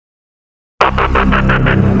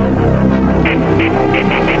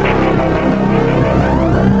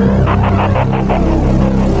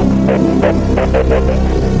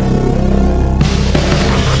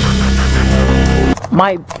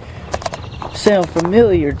Might sound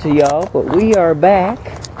familiar to y'all, but we are back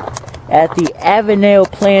at the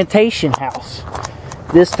Avenel Plantation house.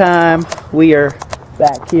 This time we are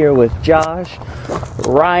back here with Josh,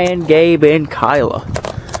 Ryan, Gabe, and Kyla.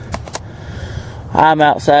 I'm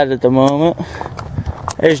outside at the moment.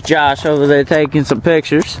 There's Josh over there taking some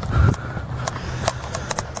pictures.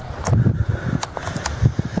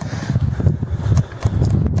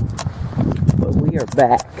 But we are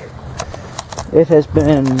back. It has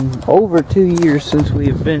been over 2 years since we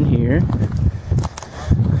have been here.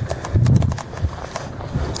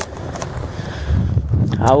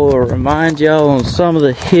 I will remind y'all on some of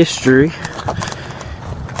the history.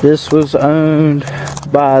 This was owned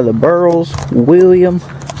by the Burrells, William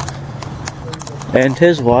and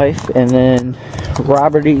his wife, and then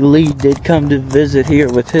Robert E. Lee did come to visit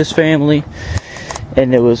here with his family,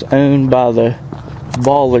 and it was owned by the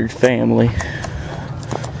Ballard family.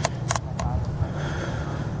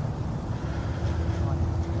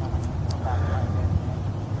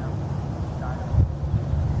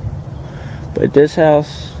 But this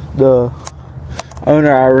house, the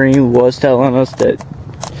owner Irene was telling us that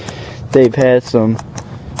they've had some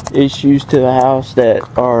issues to the house that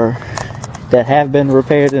have been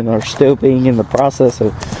repaired and are still being in the process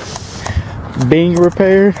of being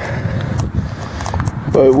repaired.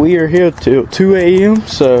 But we are here till 2 a.m.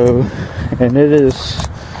 and it is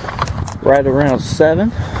right around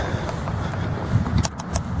 7.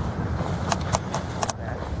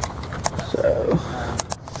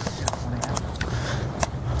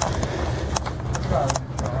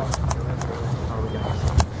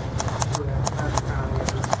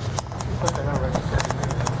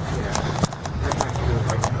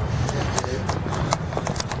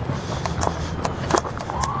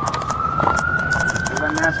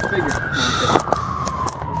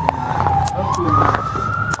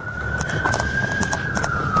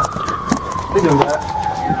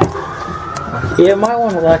 Yeah, might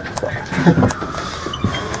want to like.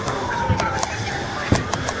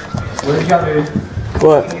 What did y'all do?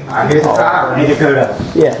 What? Here's the power. Need to go to.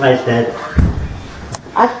 Yeah. Place dead.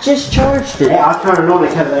 I just charged it. Hey, I'll turn it on.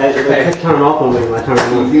 They kept turning off on me when I turned it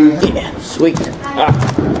on. Yeah, sweet.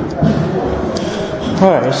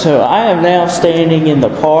 Alright, so I am now standing in the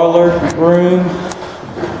parlor room.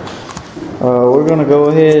 We're going to go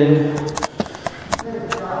ahead and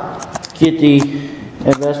get the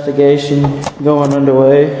investigation going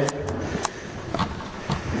underway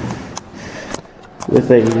with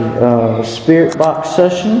a spirit box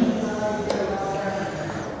session.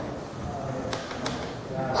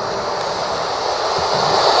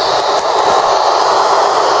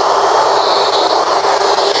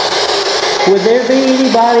 Would there be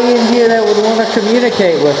anybody in here that would want to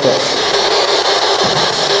communicate with us?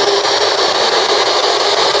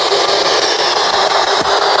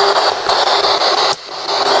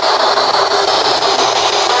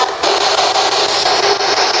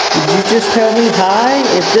 Did you just tell me hi?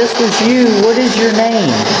 If this was you, what is your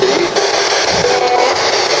name?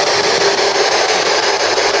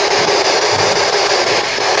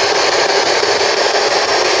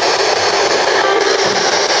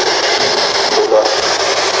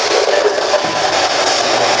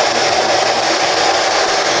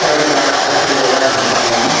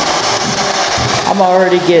 I'm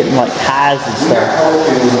already getting like highs and stuff.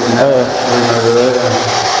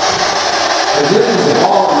 This is the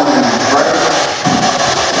parlor room, right?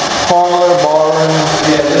 Parlor, barroom.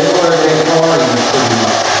 Yeah, this is where they party.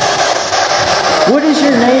 What is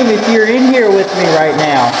your name if you're in here with me right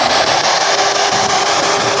now?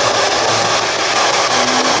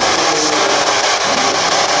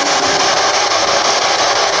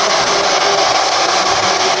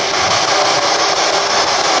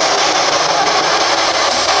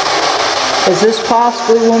 Is this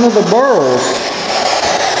possibly one of the Burrells?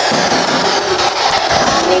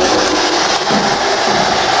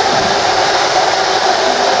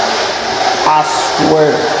 I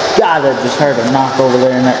swear to God, I just heard a knock over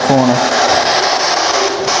there in that corner.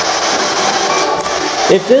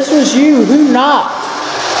 If this was you, who knocked?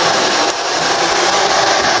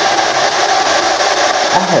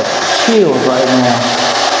 I have chills right now.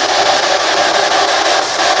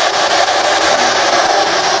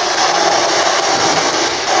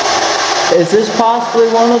 Is this possibly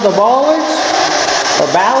one of the Ballards? Or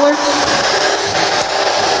Ballards?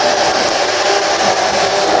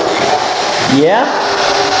 Yeah?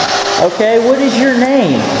 Okay, what is your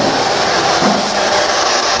name?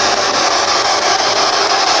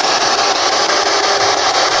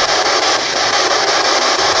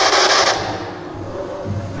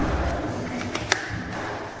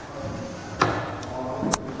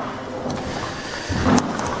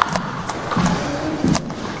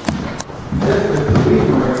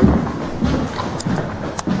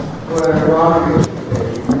 Alright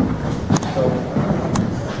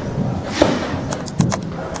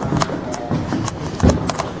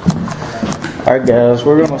guys,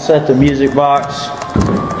 we're gonna set the music box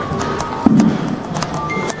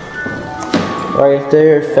right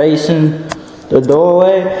there facing the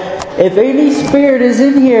doorway. If any spirit is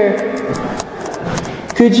in here,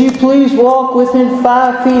 could you please walk within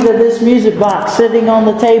 5 feet of this music box sitting on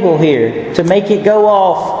the table here to make it go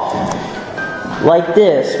off like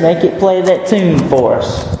this. Make it play that tune for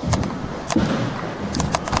us.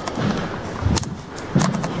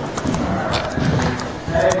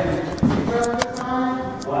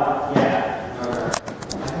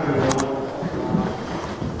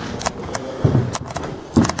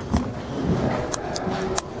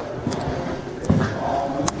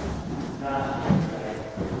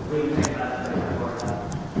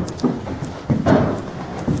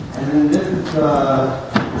 And then this is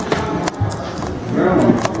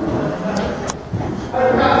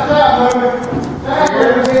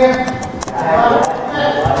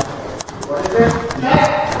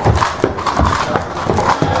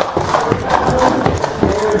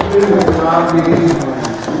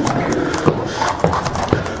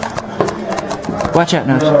Watch out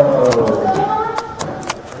now.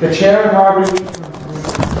 the chair, Harvey.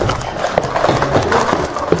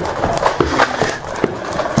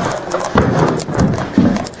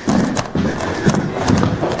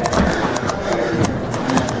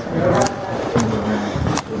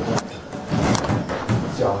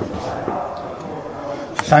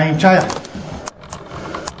 Same chair.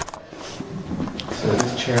 So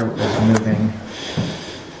this chair was moving.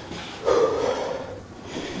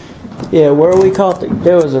 Yeah, where we caught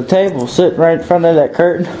there was a table sitting right in front of that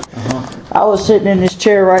curtain. I was sitting in this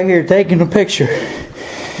chair right here taking a picture.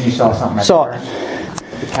 You saw something right Saw there?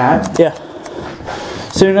 it. The cat? Yeah.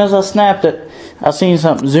 As soon as I snapped it, I seen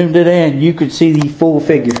something, zoomed it in, you could see the full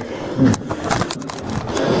figure.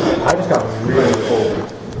 I just got really cold.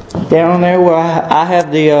 Down there where I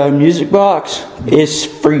have the music box, it's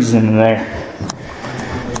freezing in there.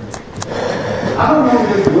 I don't know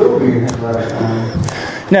if this will be in last time.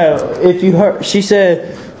 No, if you heard, she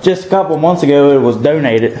said just a couple months ago it was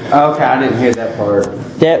donated. Okay, I didn't hear that part.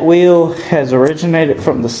 That wheel has originated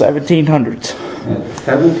from the 1700s.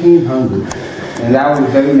 1700. And that was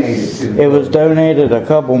donated to. It was donated a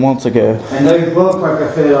couple months ago. And those books, like I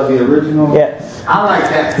said, are the original. Yeah. I like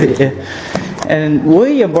that too. Yeah. And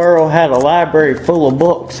Williamboro had a library full of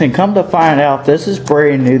books, and come to find out, this is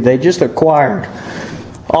brand new. They just acquired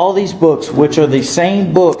all these books, which are the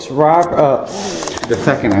same books The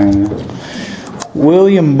second one.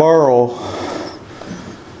 Williamboro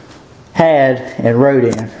had and wrote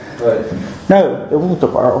in. But No, it wasn't the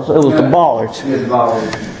Burrows, it was the Ballards. it's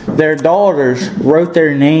Ballards. Their daughters wrote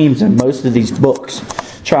their names in most of these books,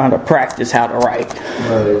 trying to practice how to write.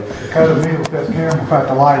 But Because of me with this camera, got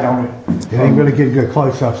the light on it, it ain't really get good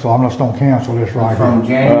close up, so I'm just gonna cancel this right from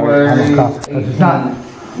here. January It's not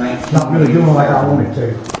really doing like I want it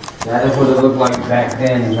to. That is what it looked like back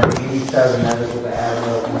then in 1987. That is what the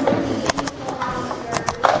Avenel was.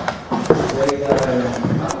 They done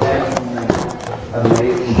an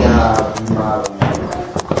amazing job remodeling.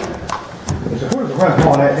 So where's the rest of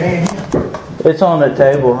all that, Dan? It's on the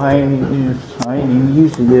table. I ain't even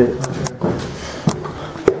used it yet.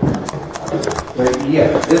 But yeah,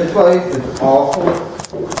 this place is awesome.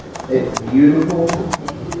 It's beautiful.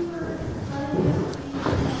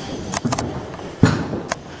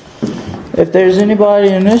 If there's anybody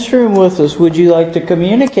in this room with us, would you like to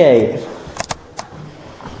communicate?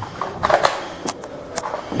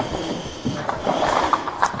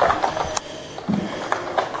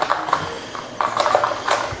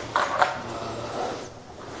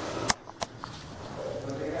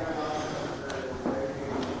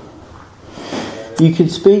 You can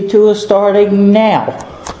speak to us starting now.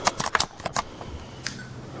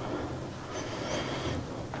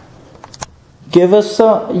 Give us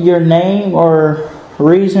your name or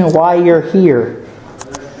reason why you're here.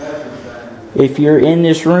 If you're in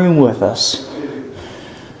this room with us.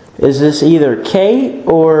 Is this either Kate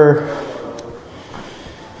or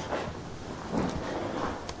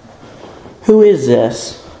who is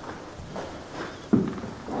this?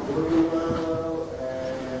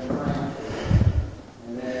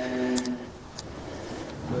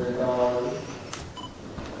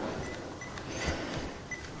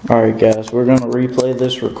 Alright guys, we're going to replay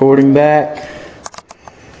this recording back.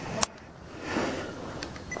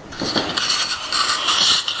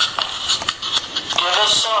 Give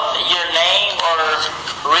us your name or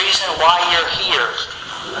reason why you're here.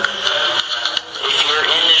 If you're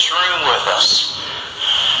in this room with us.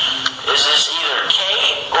 Is this either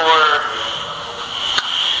Kate or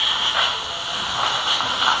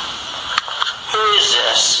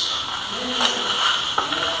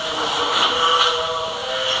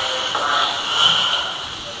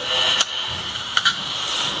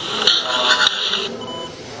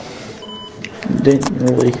didn't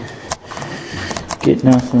really get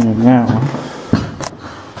nothing in that one.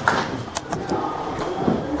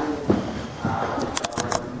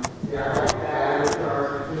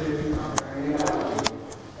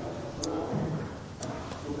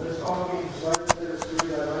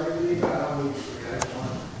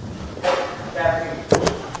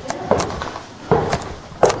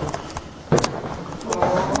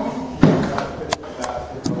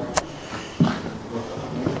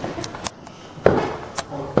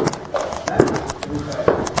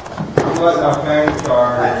 What's our phone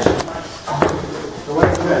charge? So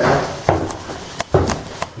wait a minute.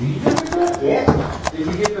 Did you get that? Yeah. Did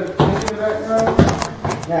you get the picture back now?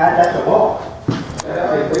 Yeah, that's a wall.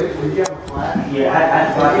 Did you have a flash? Yeah,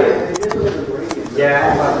 I this was a great. Yeah,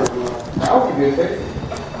 I thought it was. I'll give you a picture.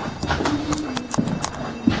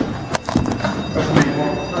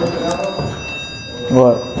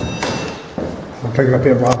 What? I'm picking up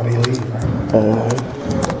here, Robert E. Lee.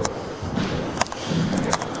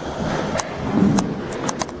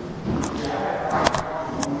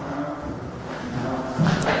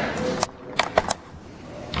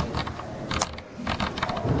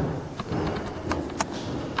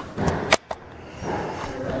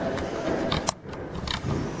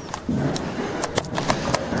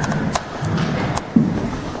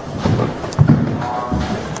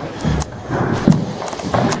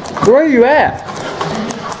 Where are you at?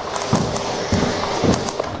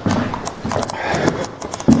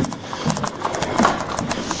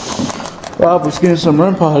 Rob was getting some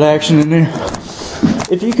REM pod action in there.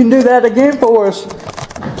 If you can do that again for us,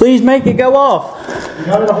 please make it go off. You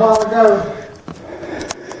got it a while ago.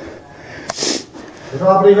 If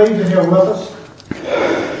Robert E. Lee's in here with us,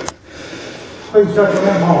 please touch the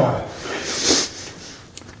rim hard.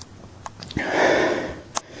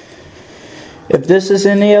 If this is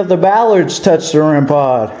any of the Ballards, touch the REM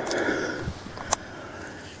pod.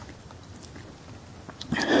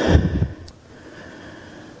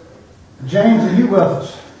 James, are you with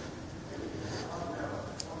us?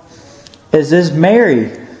 Is this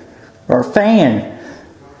Mary or Fan?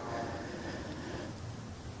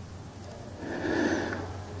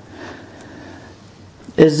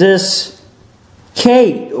 Is this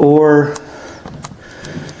Kate or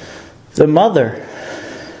the mother?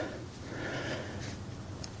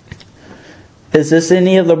 Is this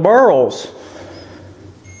any of the Burls?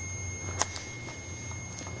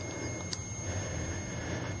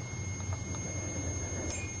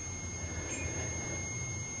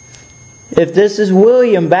 If this is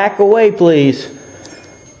William, back away, please.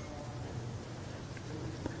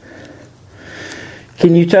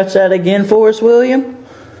 Can you touch that again for us, William?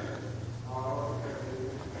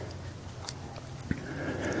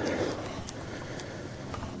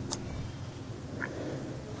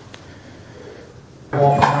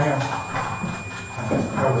 Walk around.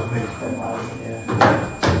 That was me.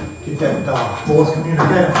 Get that voice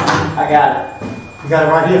communicator. I got it. You got it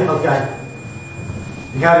right here? Okay.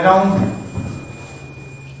 You got it on?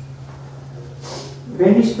 If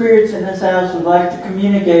any spirits in this house would like to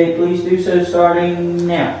communicate, please do so starting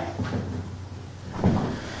now.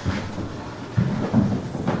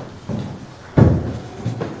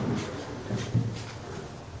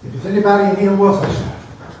 If there's anybody in here with us,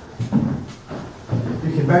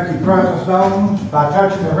 you can make your presence known by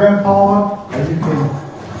touching the REM pod, and you can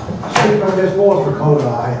speak on this voice recorder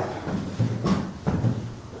I have.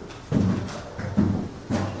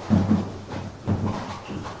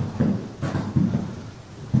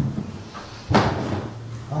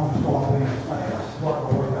 I'm just going to leave fast. What do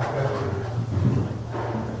I worry about that?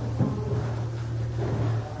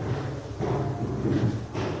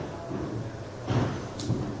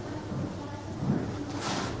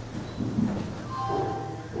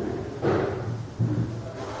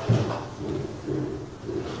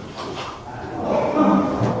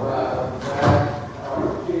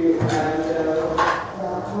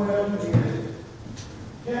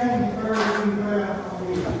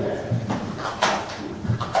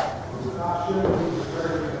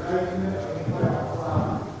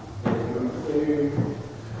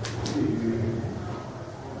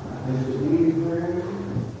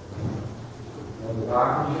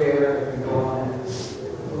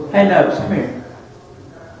 Hey, Nose, come here.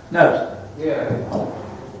 Nose. Yeah.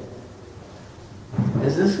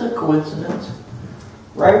 Is this a coincidence?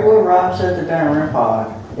 Right where Rob said the darn REM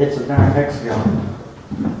pod, it's a darn hexagon.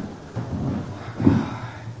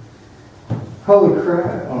 Holy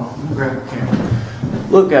crap. Oh, I'm gonna grab the camera.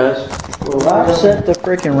 Look, guys. Well, Rob set the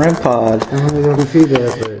freaking REM pod. I don't know if you see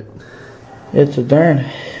that, It's a darn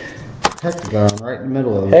but hexagon right in the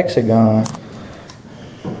middle of it. hexagon.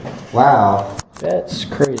 Wow. That's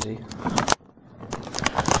crazy.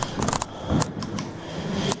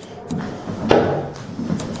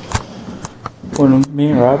 me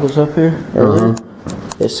and Rob was up here earlier,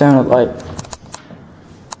 it sounded like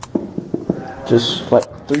just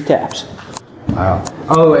like 3 taps. Wow.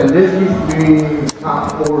 Oh, and this used to be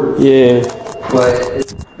top floor. Yeah. But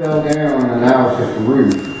it fell down and now it's just a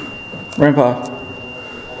roof. Grandpa,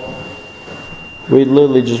 we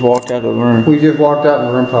literally just walked out of the room. We just walked out and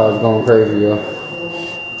the grandpa was going crazy, yo.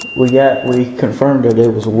 We confirmed that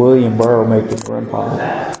it was William Burrow making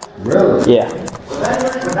Grandpa. Really? Yeah.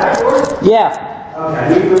 Yeah.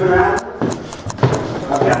 Okay, you move around?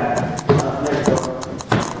 Okay.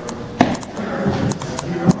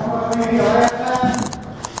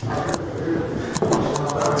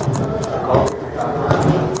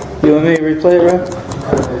 You want me to replay it, Rob?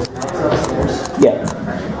 Yeah.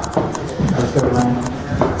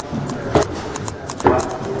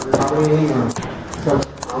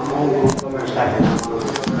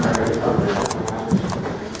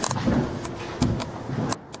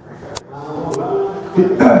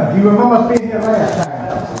 Do you remember us being here last time?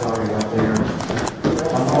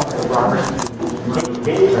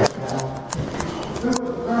 Who was the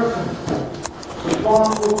person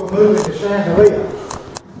responsible for moving the chandelier?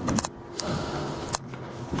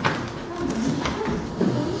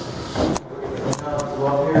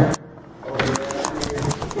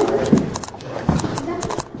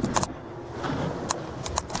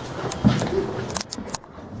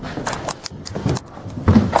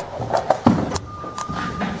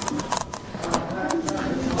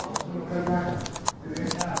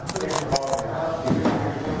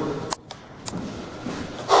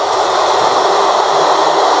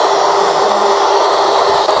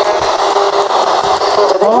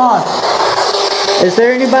 Is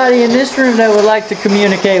there anybody in this room that would like to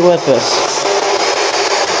communicate with us?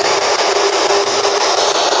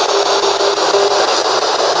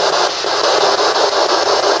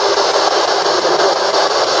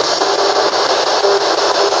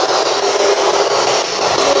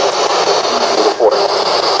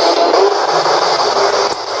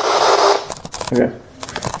 Okay.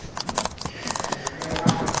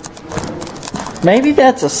 Maybe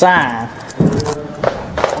that's a sign.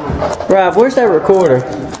 Rob, where's that recorder?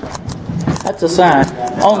 That's a sign.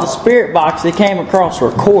 On the spirit box, it came across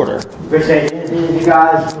recorder. Appreciate it. You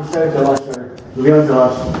guys will show to us or reveal to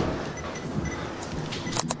us.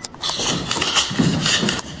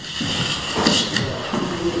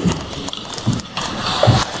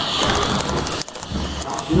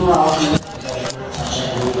 You know what else?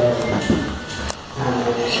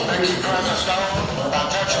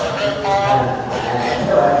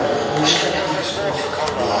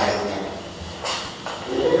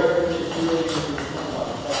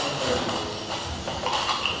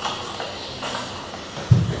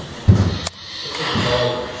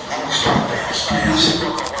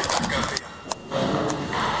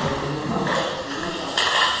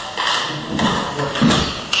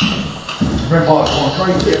 Grandpa's going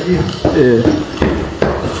crazy at you. Yeah.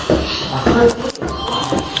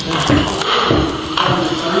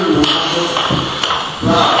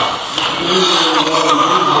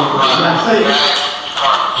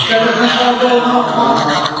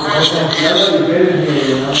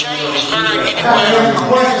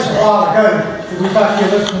 We thought you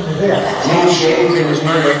were listening to this.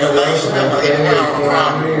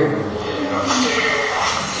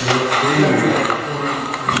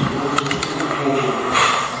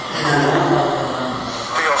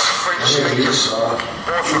 Feel free to speak us.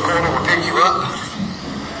 Voice recorder will pick you up.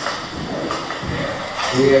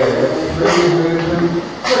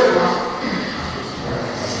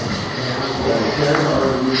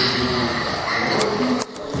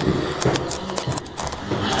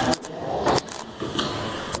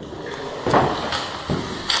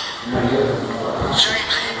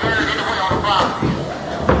 James, he buried anyway on the property.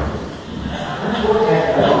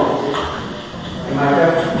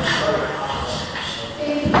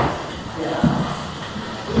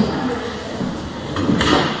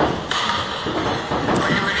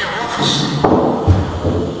 Are you in your office?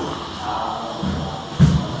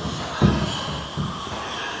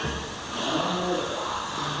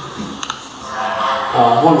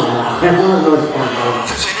 One minute. There's one of those points.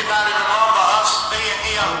 Does anybody remember us being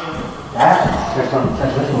here? That's this one,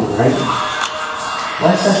 right?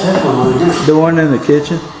 What's this one on here? The one in the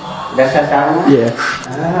kitchen? That's that one? Yeah.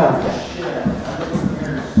 Oh, okay.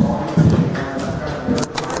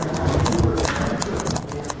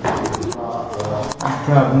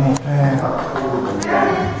 Try one more time.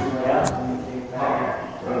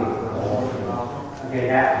 Okay,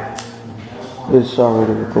 that. It's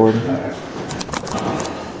already recording.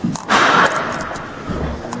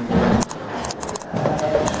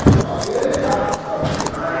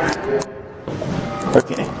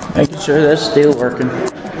 Making sure that's still working.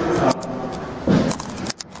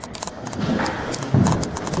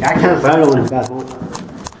 I can't find one back home.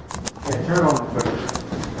 Yeah, turn on it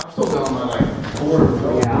first. I'm still down my like quarter.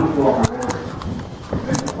 Yeah, I'm walking around.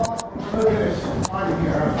 Look at this. Right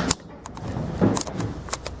here.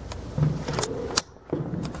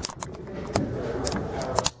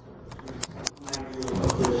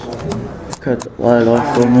 Cut the light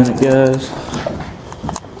off for a minute, guys.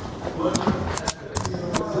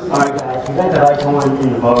 Alright guys, you got the lights on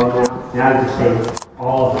in the bar now. Now you can see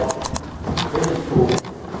all of it. This is cool.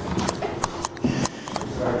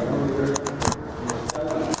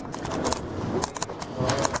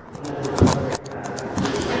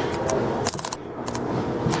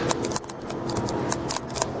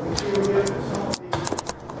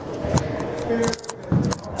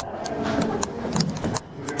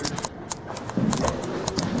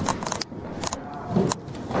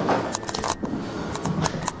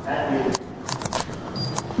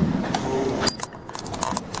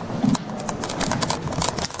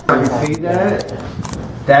 You see that?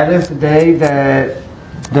 That is the day that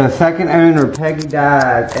the second owner, Peggy,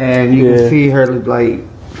 died, and you Yeah. can see her like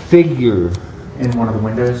figure. In one of the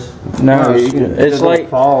windows. No, you can- it's the like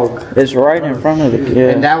fog. it's right in front of the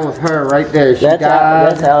kid. And that was her right there. She That's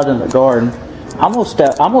died. out in the garden. I'm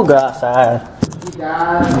gonna go outside. She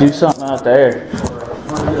died. Do something out there.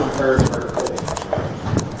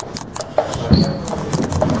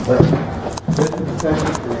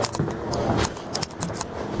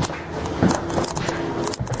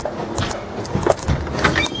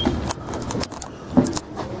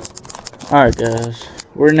 Alright guys,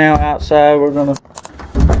 we're now outside. We're gonna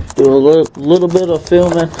do a little bit of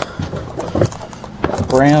filming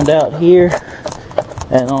around out here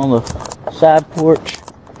and on the side porch,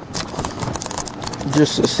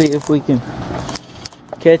 just to see if we can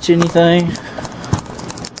catch anything.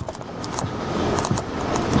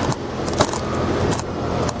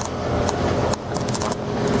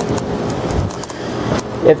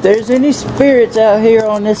 If there's any spirits out here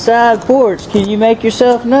on this side porch, can you make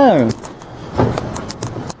yourself known?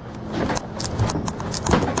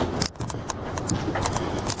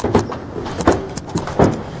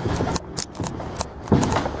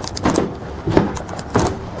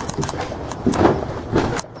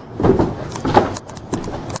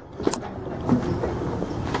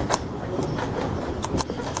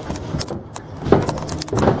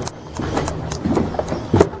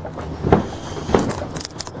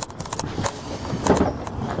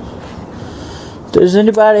 If there's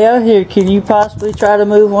anybody out here, can you possibly try to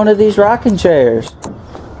move one of these rocking chairs?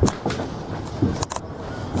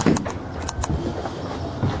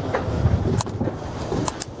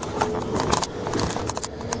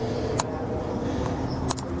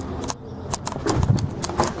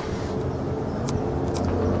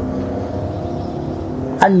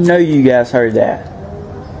 I know you guys heard that.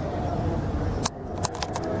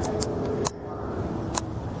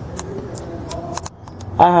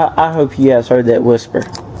 I hope you guys heard that whisper.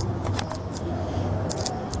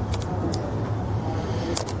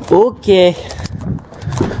 Okay.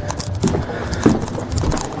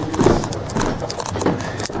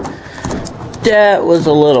 That was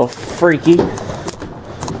a little freaky.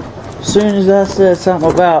 As soon as I said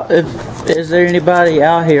something about is there anybody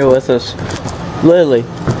out here with us, Lily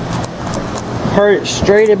heard it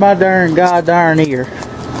straight in my goddamn ear.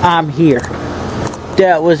 I'm here.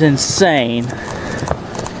 That was insane.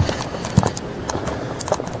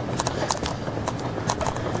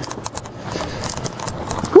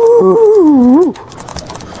 Woo.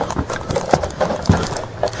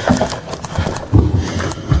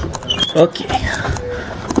 Okay.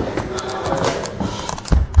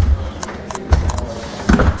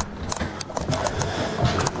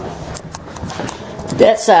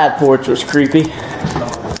 That side porch was creepy.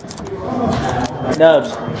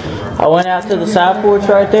 Nubs, I went out to the side porch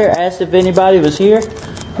right there, asked if anybody was here,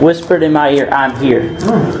 whispered in my ear, I'm here.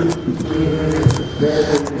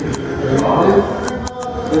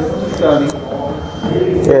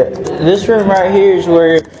 Yeah, this room right here is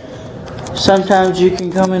where sometimes you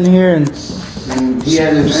can come in here and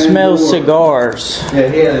smell cigars. Yeah,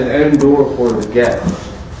 he had his own door for the guests.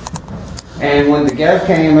 And when the guests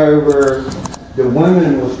came over, the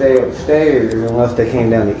women will stay upstairs unless they came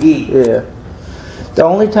down to eat. Yeah. The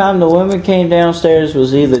only time the women came downstairs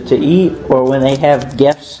was either to eat or when they have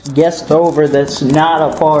guests over that's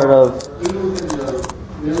not a part of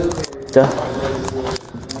the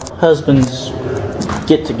husband's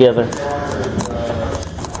get together.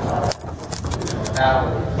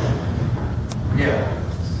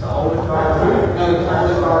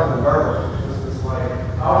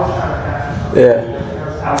 Yeah.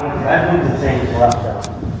 That means the same as last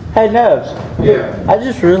time. Hey, Nubs. Yeah. I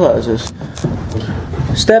just realized this.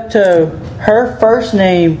 Steptoe, her first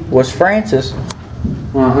name was Frances.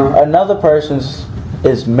 Another person's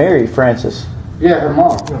is Mary Frances. Yeah, her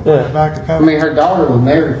mom. Yeah. Back to I cover. mean, her daughter was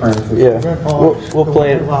Mary Frances. Yeah. We'll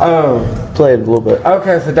play it. Oh. Play it a little bit.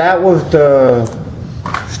 Okay, so that was the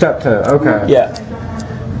steptoe. Okay. Yeah.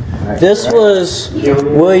 This was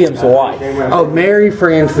William's wife. Oh, Mary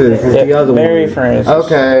Frances is the other Mary one. Frances.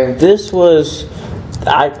 Okay. This was,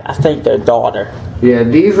 I think, their daughter. Yeah,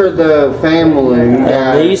 these are the family.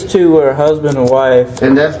 And these two were husband and wife.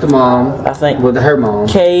 And that's the mom. I think with her mom.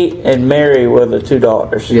 Kate and Mary were the two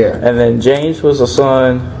daughters. Yeah. And then James was a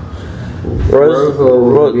son. Rose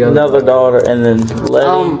was the other another daughter, and then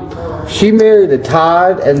Letty. She married a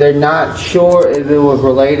Todd, and they're not sure if it was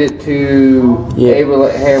related to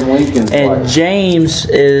Abraham Lincoln's and wife. James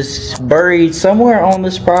is buried somewhere on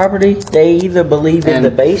this property. They either believe in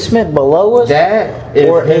the basement below us, That is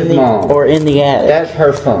or his in the mom. or in the attic. That's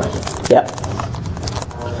her son. Yeah.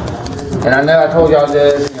 And I know I told y'all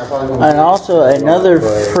this. And also another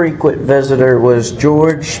frequent visitor was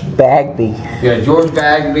George Bagby. Yeah, George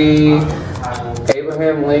Bagby,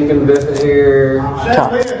 Abraham Lincoln visited here.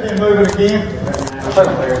 Seth Leah can move it again.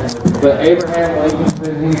 But Abraham Lincoln's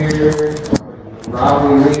been here.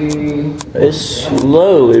 Robbie Lee. It's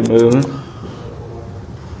slowly moving. I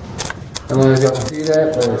don't know if y'all can see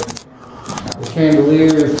that, but the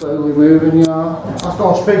chandelier is slowly moving, y'all. I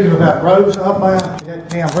started speaking about Rose up there. That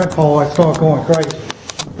damn red pole, I started going crazy.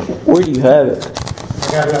 Where do you have it? I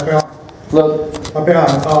got it up there. Look, Up there,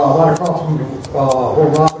 right across from where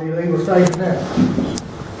Robbie Lee was staying there.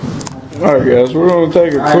 Alright guys, we're going to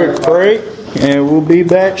take a quick break and we'll be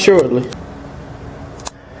back shortly.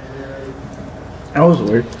 That was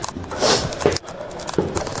weird.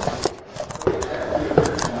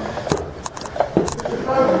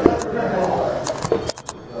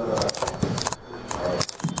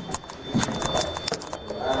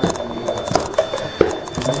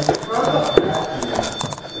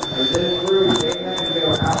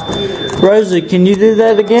 Rosie, can you do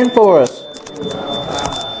that again for us?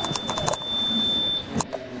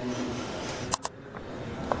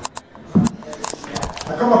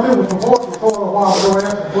 I come up here with some voice recorder a while ago,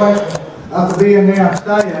 asked a question after being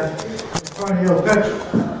downstairs in front of your picture.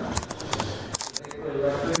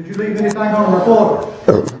 Did you leave anything on the recorder?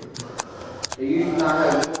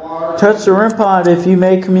 Touch the REM pod if you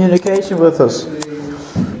made communication with us.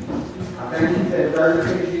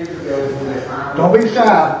 Don't be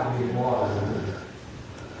shy.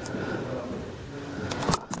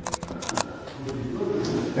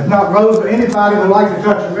 If not Rose or anybody would like to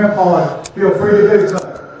touch the REM pod, feel free to do so.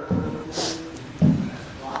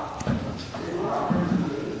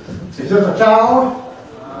 Is this a child?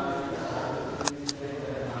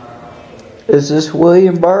 Is this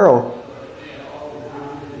William Burrell?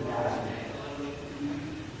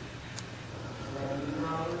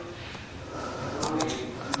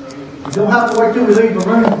 You don't have to wait till we leave the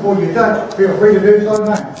room before you touch it. Feel free to do so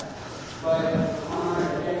now.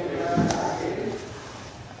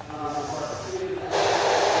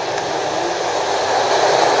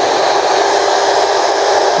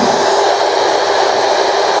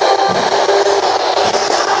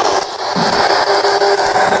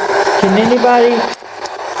 Can anybody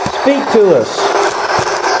speak to us?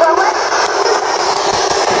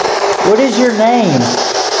 What is your name?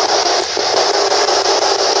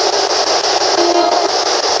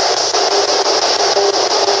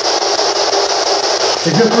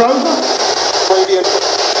 Is this Rosa?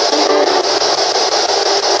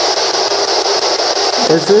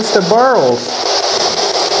 Is this the Burrells?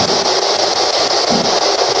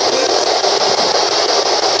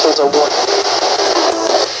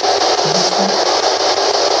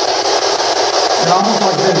 It's almost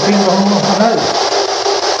like there's people on my nose.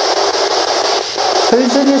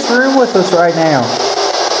 Who's in this room with us right now?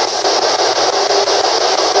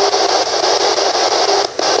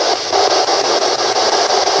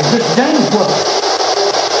 Is this James with us?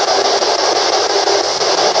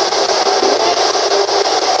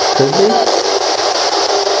 Could be.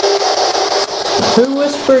 Who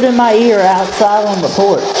whispered in my ear outside on the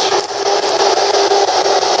porch?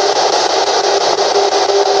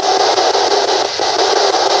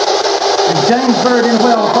 Is James buried in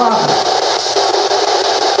well property?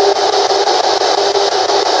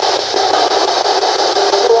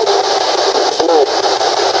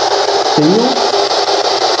 Steve?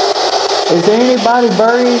 Is there anybody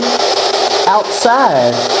buried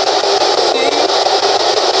outside?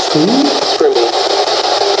 Steve?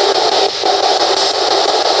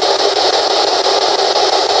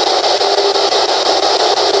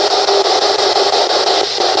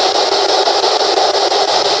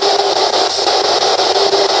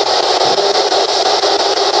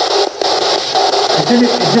 Is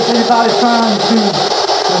this anybody trying to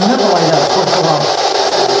manipulate us, first of all?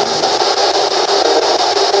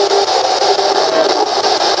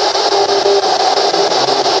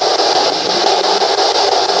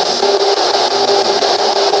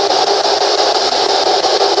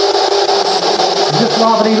 Is this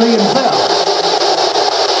Robert E. Lee himself?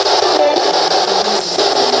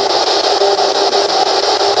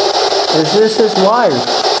 Is this his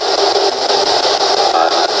wife?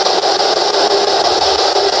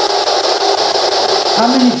 How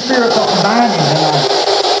many spirits are combining tonight?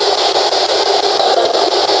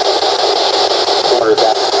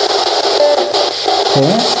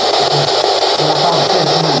 Yeah. Well, I thought it said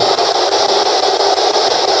 10.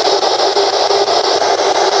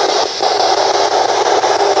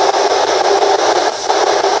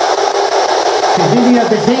 Is any of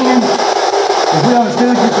the demons, if we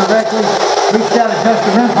understood you correctly, reached out and touched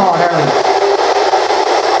the rim part earlier?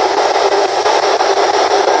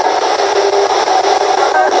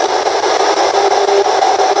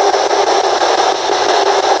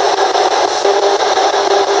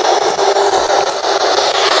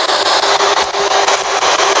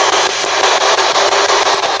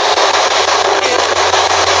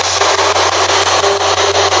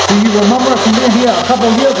 Do you remember us from being here a couple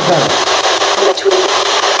of years ago?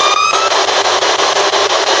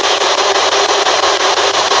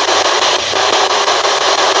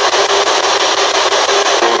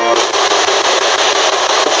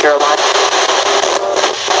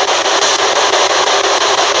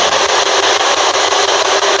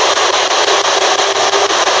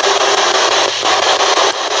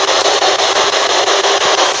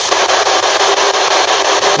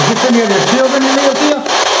 Is this any of your children that live here?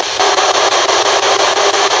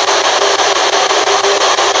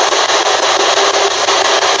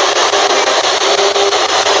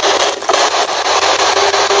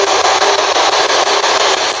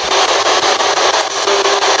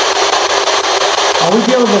 Are we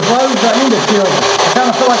dealing with those or in the children? I kind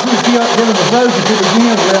of feel like we were dealing with those that we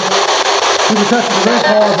begin with. We were touching the red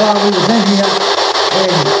part while we were in here,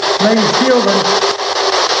 and maybe children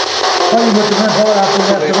playing with the red part after we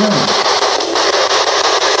left the room.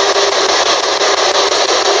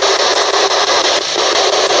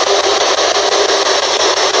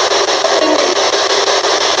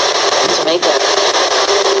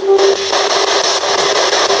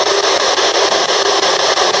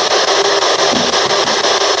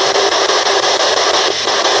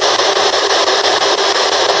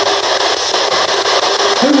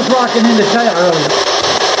 Who was rocking in the chair earlier?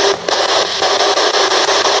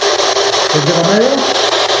 Was it a male?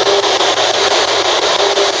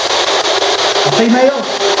 A female?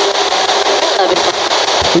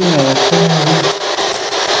 Female.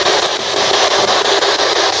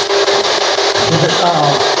 Was it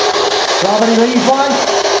Robert E. Lee's wife?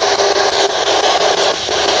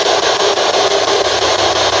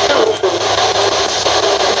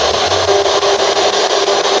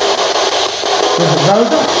 Was it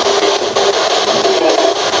Rosa?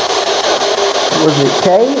 Was it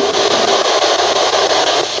Kate?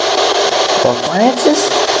 Or Francis?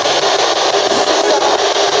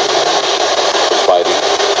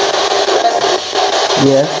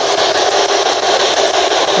 Yeah.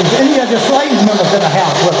 Is any of the slave members in the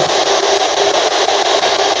house with us?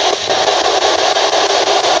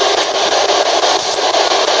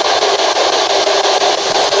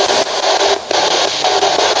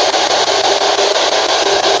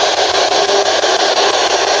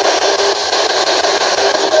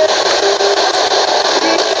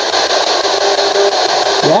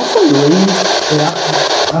 That's a Lee. Yeah,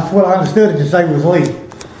 that's what I understood it to say was Lee.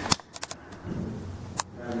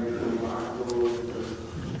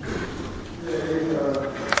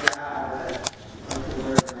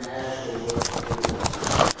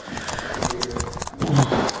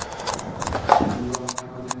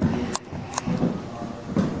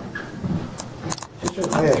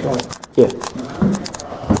 Yeah.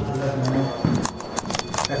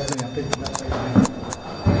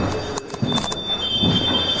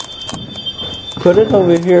 Put it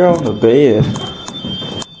over here on the bed.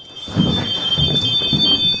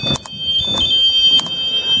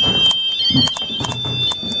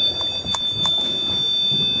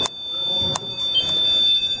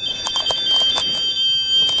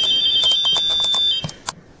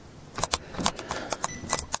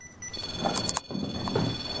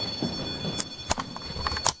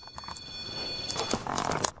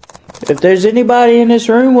 If there's anybody in this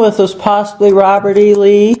room with us, possibly Robert E.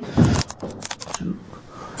 Lee,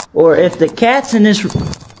 or if the cat's in this room,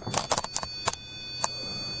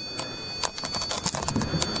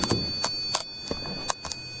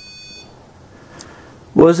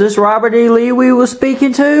 Was this Robert E. Lee we was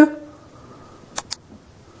speaking to?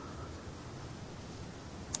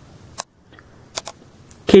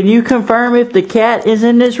 Can you confirm if the cat is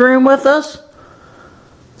in this room with us?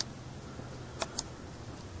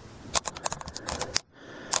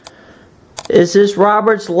 Is this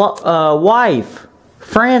Robert's wife,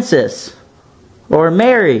 Frances, or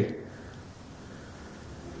Mary?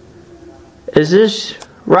 Is this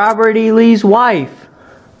Robert E. Lee's wife?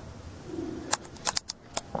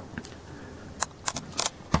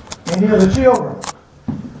 Any of the children?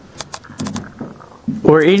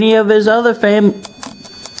 Or any of his other family?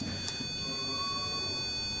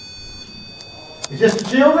 Is this the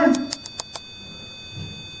children?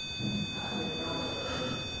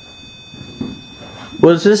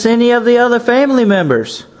 Was this any of the other family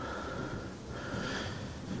members?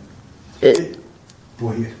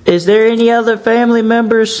 Is there any other family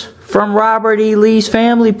members from Robert E. Lee's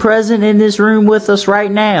family present in this room with us right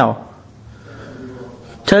now?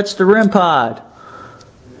 Touch the REM pod.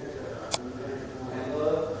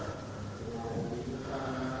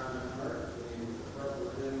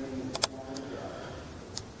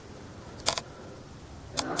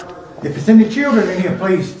 If it's any children in here,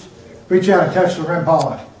 please reach out and touch the REM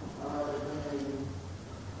pod.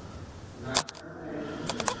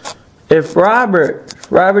 If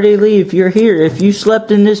Robert E. Lee, if you're here, if you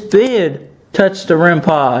slept in this bed, touch the REM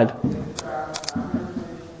pod.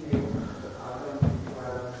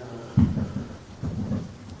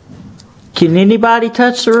 Can anybody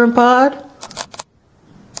touch the REM pod?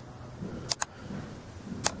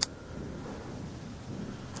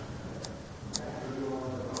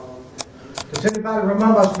 Does anybody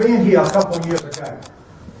remember us being here a couple of years ago?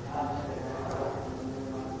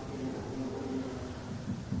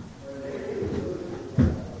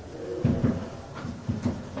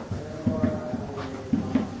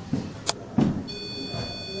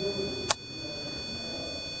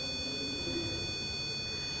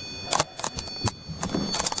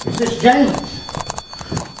 Is this James?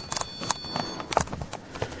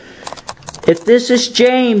 If this is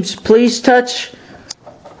James, please touch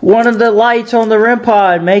one of the lights on the REM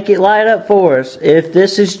pod. Make it light up for us. If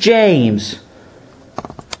this is James.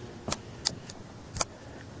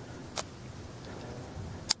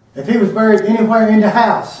 If he was buried anywhere in the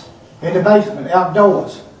house, in the basement,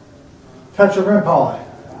 outdoors, touch the REM pod.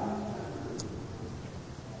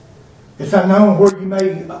 It's unknown where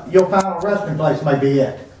your final resting place may be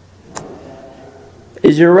at.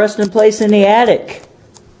 Is your resting place in the attic?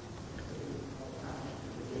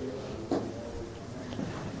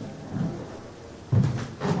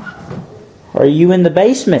 Are you in the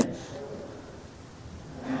basement?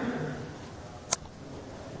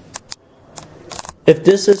 If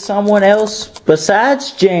this is someone else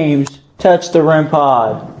besides James, touch the REM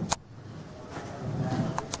pod.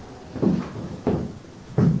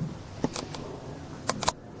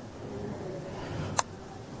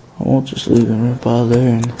 I won't just leave the REM pod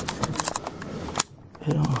there and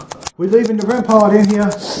hit on. We're leaving the REM pod in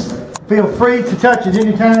here. Feel free to touch it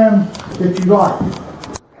anytime that you like.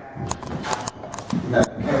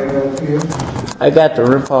 I got the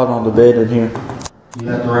REM pod on the bed in here. You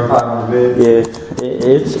got the REM pod on the bed?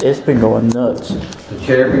 Yeah, it's been going nuts. The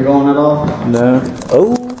chair been going at all? No.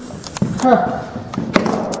 Oh.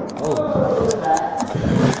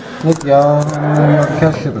 Look, y'all.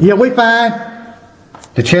 Yeah, we fine.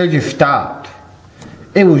 The chair just stopped.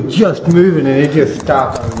 It was just moving and it just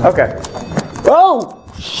stopped. Okay. Oh!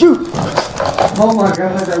 Shoot! Oh my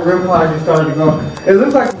god, that REM pod just started to go. It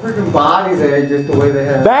looks like a freaking body there, just the way they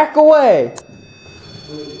have. Back away!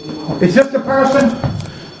 Is this the person?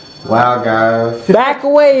 Wow, guys. Back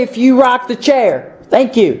away if you rock the chair.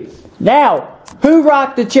 Thank you. Now, who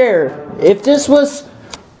rocked the chair? If this was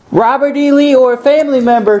Robert E. Lee or a family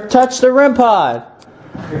member, touch the REM pod.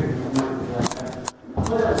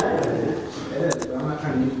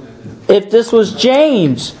 If this was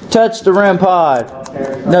James, touch the REM pod.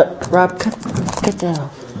 No, Rob, cut that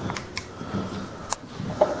off.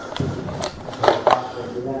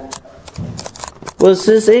 Was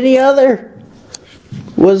this any other?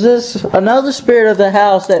 Was this another spirit of the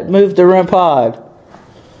house that moved the REM pod?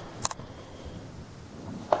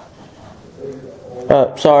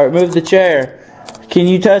 Sorry, move the chair. Can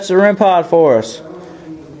you touch the REM pod for us?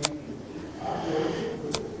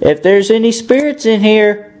 If there's any spirits in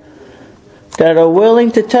here that are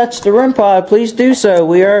willing to touch the REM pod, please do so.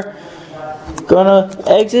 We are gonna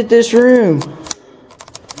exit this room.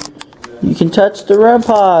 You can touch the REM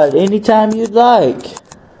pod anytime you'd like.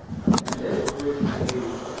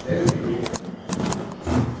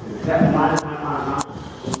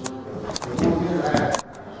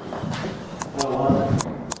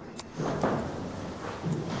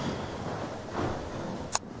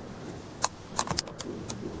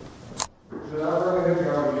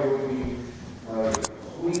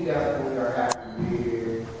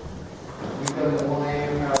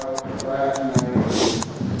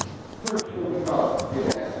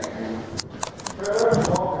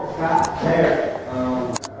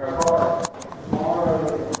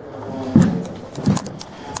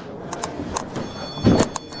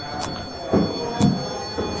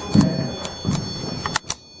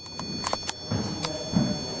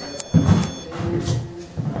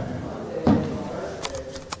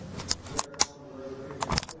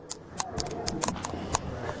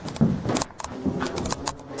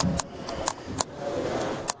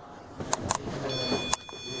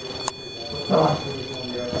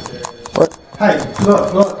 What? Hey,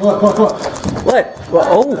 look. What? Well,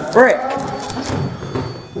 oh, frick.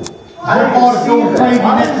 I didn't want to go crazy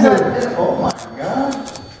next to. Oh my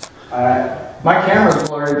God. Alright. My camera's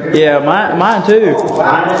blurry too. Yeah, mine too.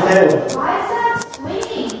 Mine is too. Why is that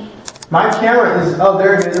swinging? My camera is, oh,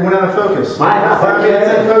 there it is. It went out of focus. Mine not Okay,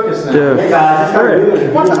 it's in focus now. Yeah. Hey guys, that's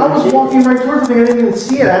Frick. What the, I was walking right towards the thing, I didn't even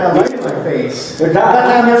see it. I had the light in my face. Good By job.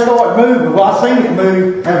 that time it started moving. Well, I seen it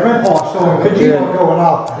move as Grandpa started. Could you going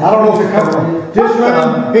off? I don't know if it comes from this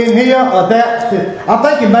room in here or that. I'm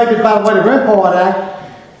thinking maybe by the way the Grandpa would act,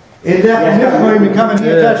 it's that from this room and come in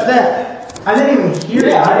here and touch that. I didn't even hear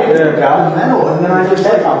it. I didn't hear it, out the metal, and then I just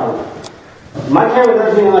said something. My camera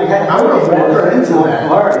doesn't mean like that. I would've walked into that.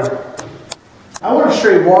 Blurry. I would have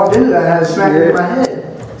straight walked into that and had a smack it in my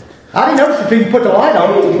head. I didn't notice it until you put the light I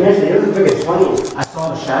on. didn't even miss it. It was a big swing. I saw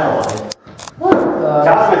the shadow of it. What the?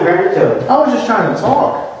 Josh went right to it. I was just trying to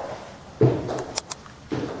talk.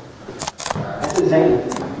 That's insane.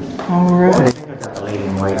 Alright. I think I got the lady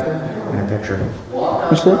in white in a picture.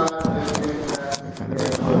 What's that?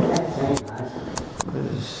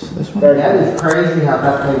 This one? That is crazy how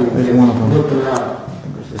that thing is one of them. looking up. I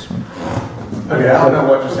think it was this one. Okay, I don't know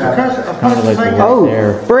what just happened. Kind of like the Oh,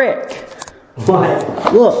 there. frick.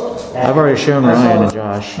 What? Look. I've already shown Ryan and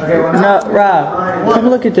Josh. Okay, well, No, Rob, come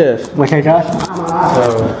look at this. What's that, Josh?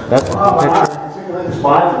 So that's the picture.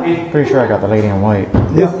 What? Pretty sure I got the lady in white.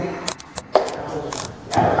 yeah.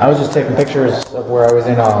 I was just taking pictures of where I was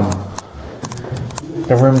in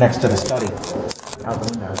the room next to the study. Out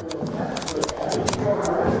the window.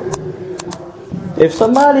 If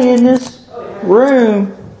somebody in this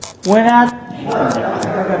room went out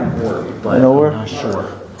nowhere, I'm not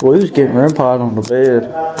sure. well, he was getting REM pod on the bed,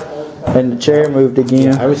 and the chair moved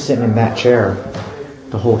again. I was sitting in that chair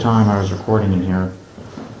the whole time I was recording in here.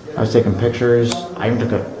 I was taking pictures. I even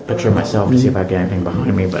took a picture of myself to see if I get anything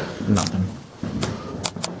behind me, but nothing.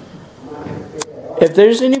 If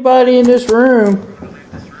there's anybody in this room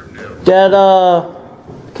that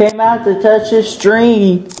came out to touch this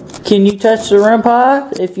string, can you touch the REM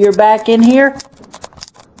pod if you're back in here?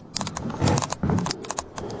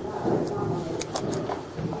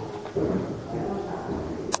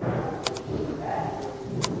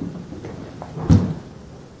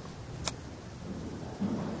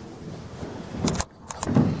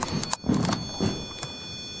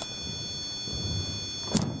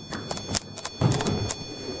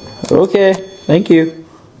 Okay, thank you.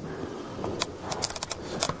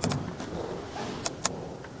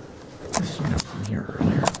 This is not from here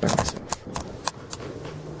earlier by myself.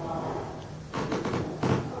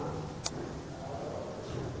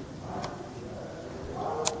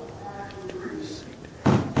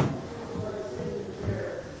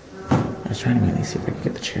 I was trying to mainly see if I could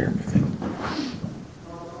get the chair moving.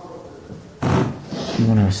 And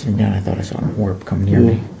when I was sitting down, I thought I saw an orb come near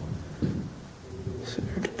me.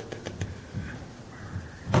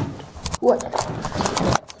 What?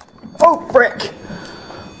 Oh, frick!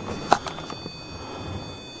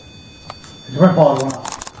 The Grandpa went off.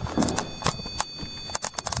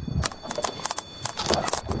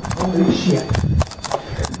 Holy shit.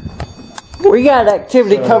 We got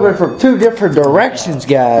activity coming from two different directions,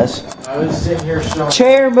 guys. I was sitting here showing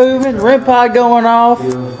Chair moving, REM pod going off. you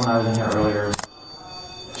when I was in here earlier.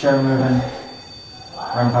 Chair moving,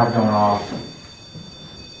 REM pod going off.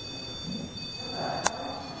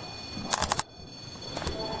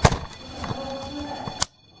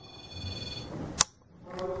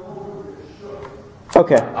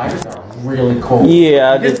 Okay. I just got really cold.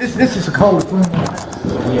 Yeah, I This did. this is a cold room.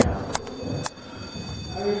 Yeah.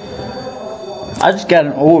 I just got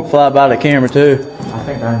an orb fly by the camera too. I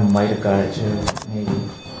think I might have got it too. Maybe.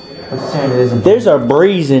 What's saying it isn't? There's a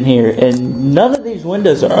breeze in here, and none of these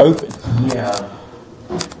windows are open. Yeah.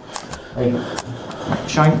 Like,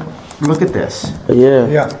 Shine, look at this. Yeah.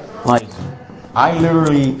 Yeah. Like, I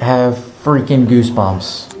literally have freaking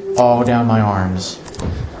goosebumps all down my arms.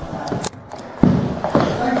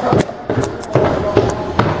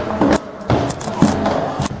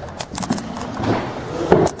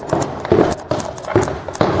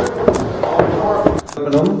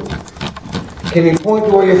 Can you point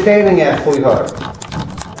to where you're standing at, sweetheart?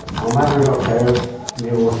 I'm having okay.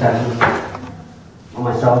 do a little session on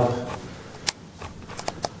myself.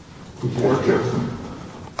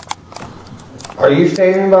 Are you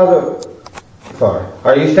standing by the... Sorry.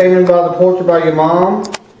 Are you standing by the porch by your mom?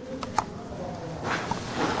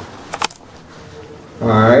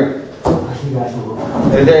 Alright. I'll see you guys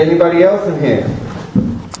tomorrow. Is there anybody else in here?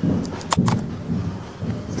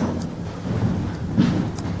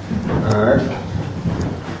 Alright.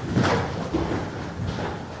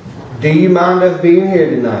 Do you mind us being here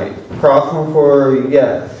tonight? Cross them for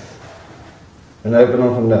yes. And open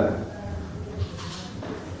them for no.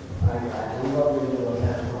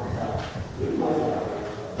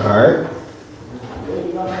 Alright.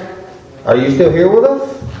 Are you still here with us?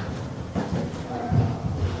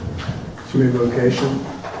 Should we location?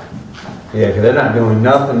 Yeah, because they're not doing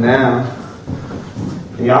nothing now.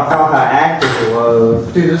 And y'all saw how active it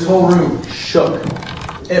was. Dude, this whole room shook.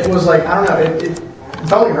 It was like, I don't know, it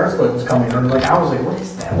felt like an earthquake was coming. And like, I was like, what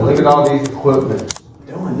is that? Look at all these equipment.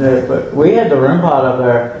 Doing Yeah, but we had the REM pod up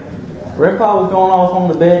there. REM pod was going off on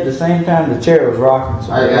the bed at the same time the chair was rocking.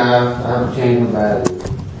 So I haven't changed my battery.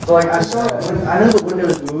 So like, I saw, I know the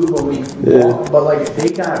windows moved when we walked, but like, they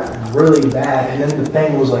got really bad. And then the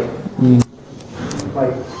thing was like,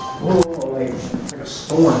 whoa, like a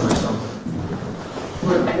storm or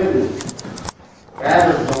something. My goodness.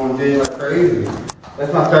 Battery's going dude like crazy.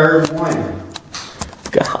 That's my third one.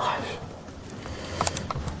 gosh.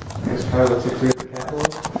 It's probably what's clear the capital.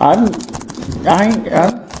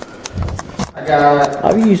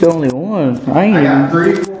 I've used only one. I I got ain't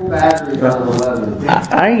 3 full batteries out of 11.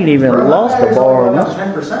 I ain't even lost a bar on this.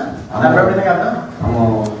 10% out of everything I've done. I'm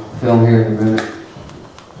gonna film here in a minute.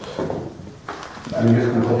 I'm just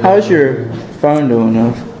gonna put How's your phone doing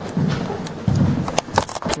though?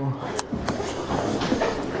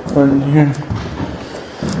 Here.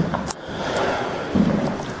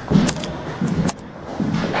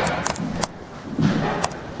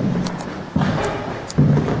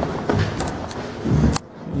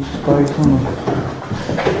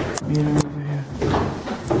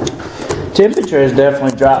 Temperature has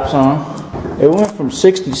definitely dropped some. It went from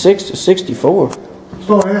 66 to 64.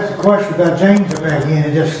 So I asked a question about James back in,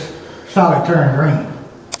 it just started turning green.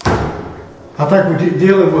 I think we're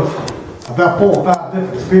dealing with about 4 or 5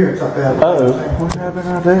 different spirits up there. Uh-oh. What happened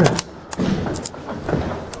out there?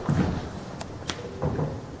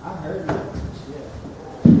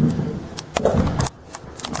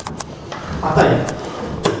 I think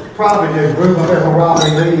probably the group of every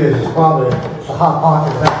Robbie Lee is probably a hot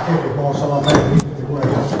pocket of activity going some maybe the way.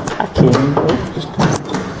 I can't even.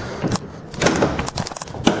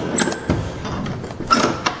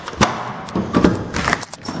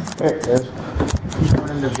 There it goes.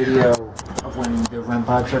 In the video of when the REM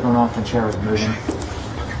pod shut off and chair was moving.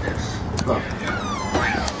 Look.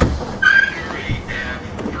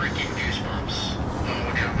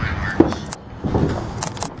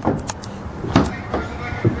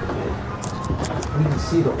 You can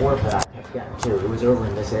see the orb that I kept getting too. It was over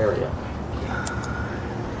in this area.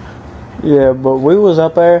 Yeah, but we was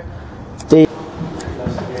up there. The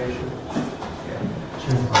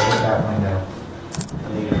That window.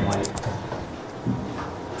 Leave it white.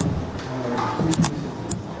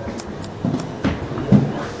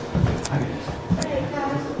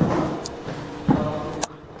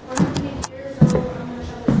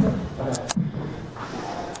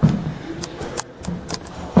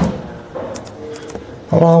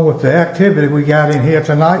 Along with the activity we got in here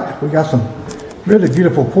tonight, we got some really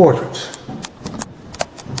beautiful portraits.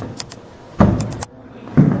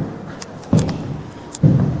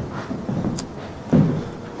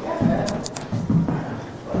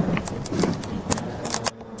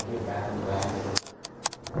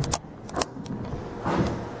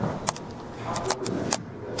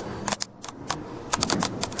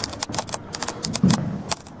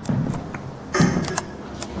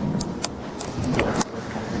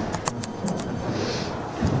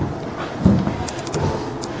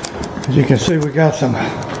 As you can see, we got some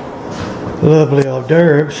lovely hors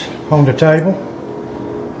d'oeuvres on the table.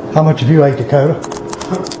 How much have you ate, Dakota?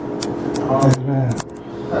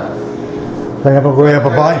 They have a grab a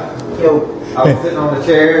bite. Yo, I was sitting on the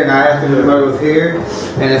chair and I asked him if it was here,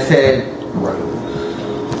 and it said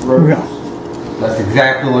Rose. Yeah. That's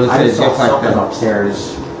exactly what it I said, just saw just like something that.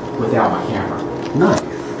 upstairs without my camera. Nice.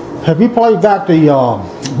 Have you played back the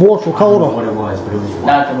Voice I don't know Recorder? what it was, but it was white.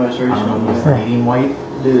 Not the most I don't know if it was recent one. Canadian white.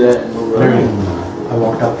 Do that and we'll Literally, run. I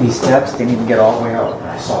walked up these steps, didn't even get all the way up, and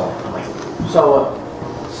I saw it. I'm like, So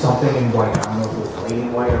something in white. I don't know if it was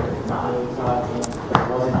Canadian white or not. But it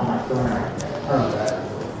wasn't on my phone or anything.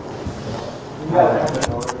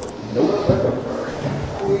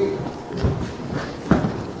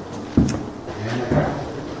 You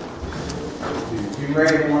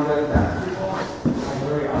ready one at a time?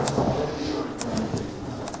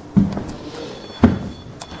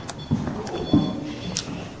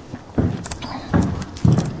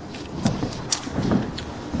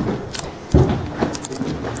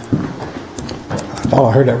 Oh,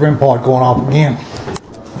 I heard that REM pod going off again.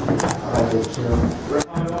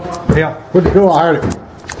 Yeah, where'd it go? I heard it.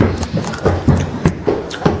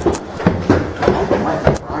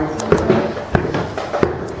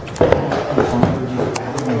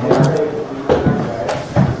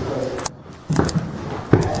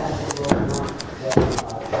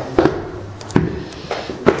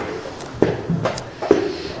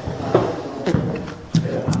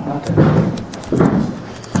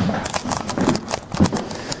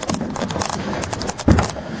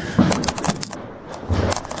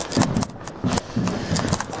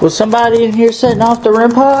 Was somebody in here setting off the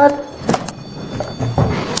REM pod?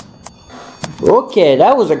 Okay,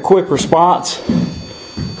 that was a quick response.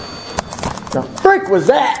 The frick was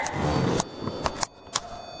that?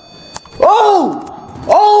 Oh!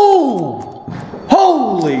 Oh!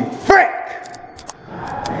 Holy frick!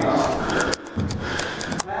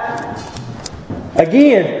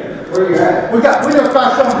 Again. Where you at?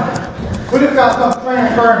 We just got some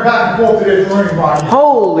transferring back and forth to this room right here.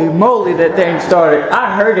 Holy moly, that thing started.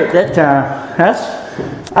 I heard it that time.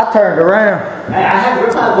 I turned around. I had the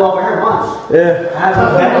riptide go over here once. Yeah.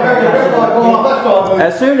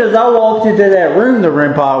 As soon as I walked into that room, the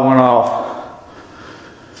REM pod went off.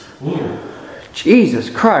 Yeah. Jesus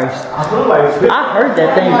Christ. I heard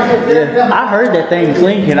that thing. I heard that thing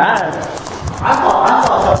clinking. I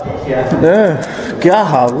thought something hit you.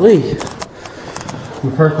 Golly. The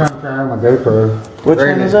first time trying my GoPro. Which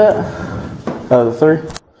one is that? Oh, the 3?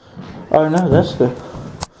 Oh no, that's the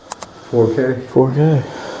 4K. 4K.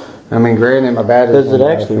 I mean, granted, my battery's Does it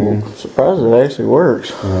actually? I'm surprised it actually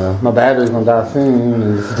works. Yeah, my battery's gonna die soon,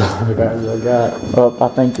 and this is the only battery I got. Oh, I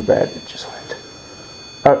think your battery just went.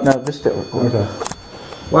 Oh no, this still recording. Okay.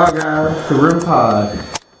 Wow, guys, the REM pod.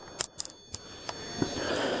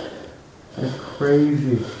 That's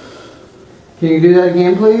crazy. Can you do that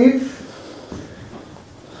again, please?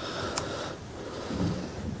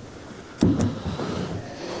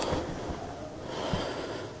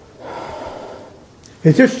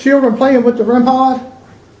 Is this children playing with the REM pod?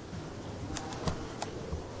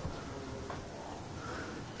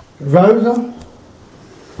 Rosa?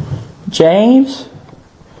 James?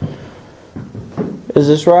 Is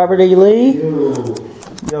this Robert E. Lee?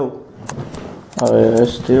 Yo. Oh yeah,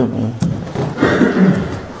 that's still me.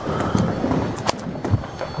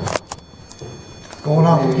 Going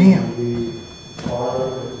off again.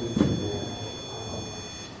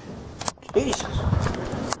 Jesus.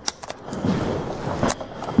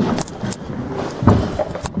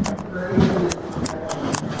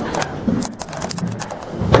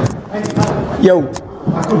 Yo.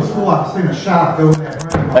 I could have swore I seen a shadow go in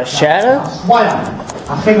that room. A shadow? I swear,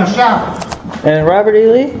 I seen a shadow. And Robert E.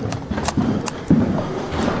 Lee?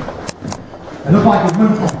 It looked like it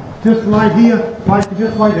went from just right here, right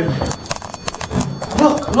just like it.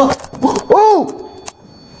 Look. Whoa!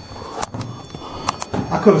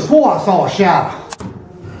 I could have swore I saw a shadow.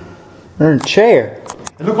 They're in a chair.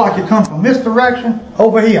 It looked like it come from this direction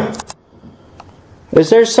over here. Is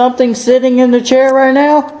there something sitting in the chair right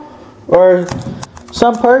now? Or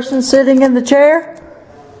some person sitting in the chair?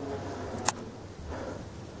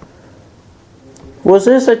 Was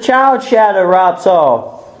this a child shadow Rob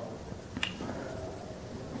saw?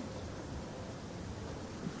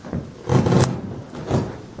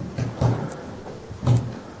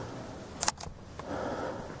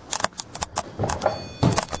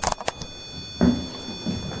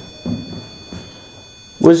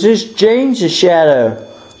 Was this James's shadow?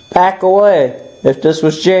 Back away if this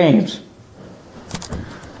was James.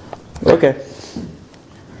 Okay.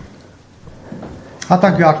 I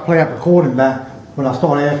think you ought to play that recording back when I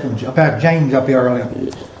started asking about James up here earlier.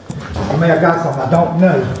 I may have got something I don't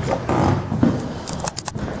know.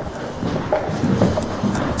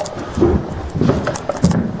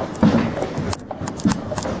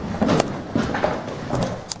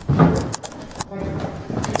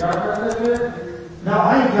 No,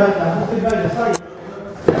 I ain't got that. What's anybody to say?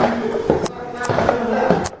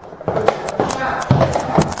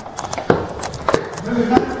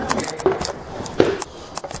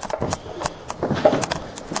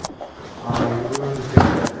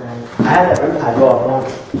 I had that riptide go off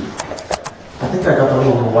once. I think I got the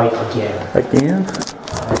little white again. Again? I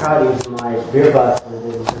tried to use my beer bottle and it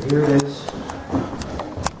didn't. So here it is.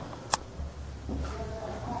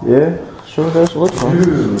 Yeah, sure does look like.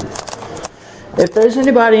 If there's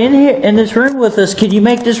anybody in here in this room with us, can you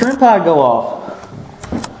make this REM pod go off?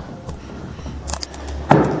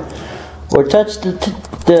 Or touch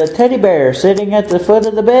the teddy bear sitting at the foot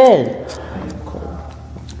of the bed?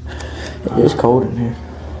 It is cold in here.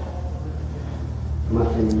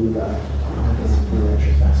 Nothing you got.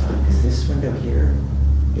 Because this window here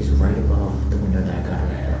is right above the window that I got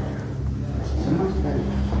right earlier.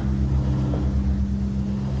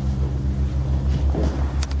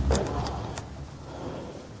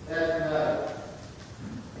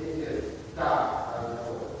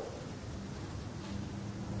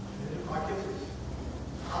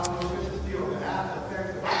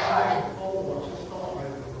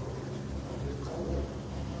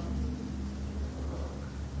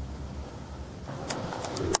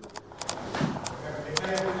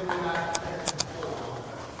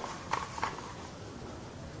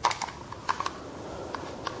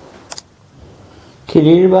 Can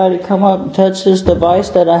anybody come up and touch this device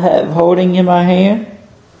that I have holding in my hand?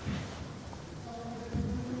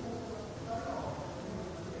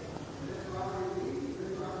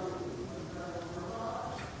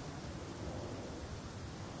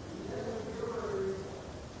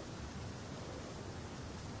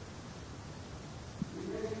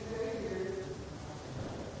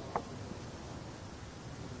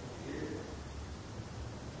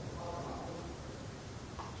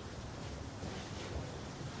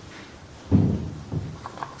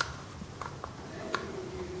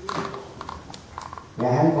 Yeah,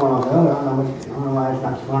 I had it going on the other. I don't know why it's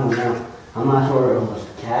not responding now. I'm not sure if it was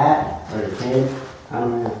the cat or the kid. I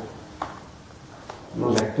don't know. It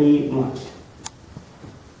was like 3 months.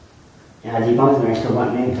 Yeah, I debunked me. I still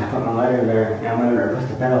wasn't in. I put my letter there. And I went over to press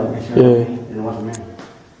the pedal to make sure it was me, and it wasn't me.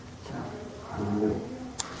 So, I don't know.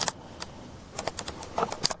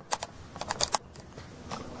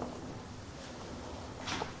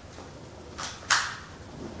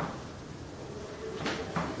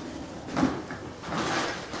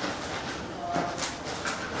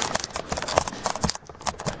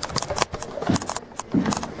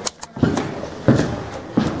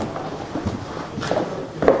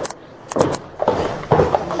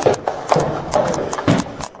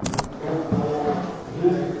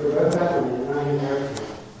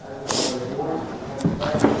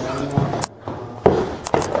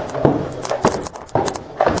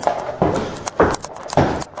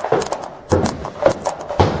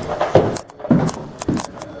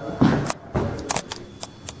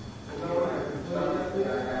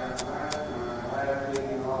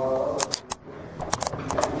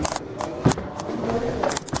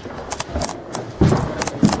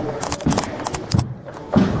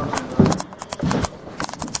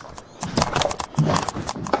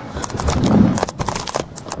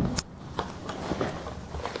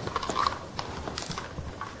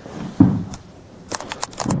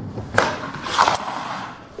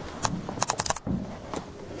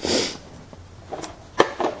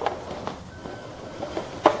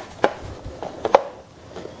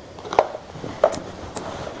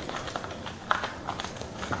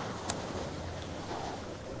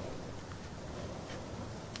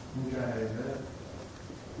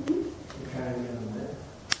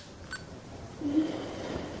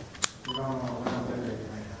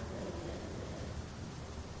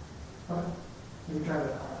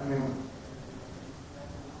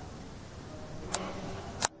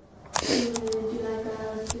 Would you like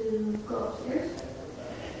us to go upstairs?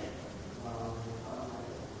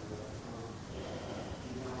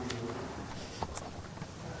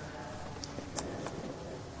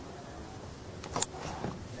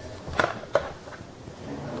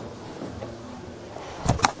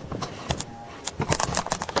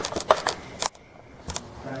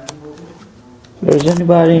 If there's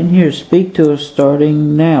anybody in here, speak to us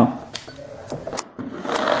starting now.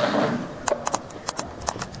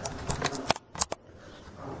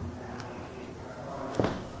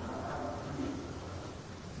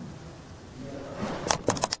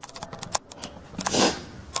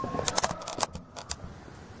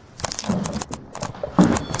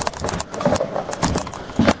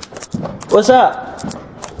 What's up?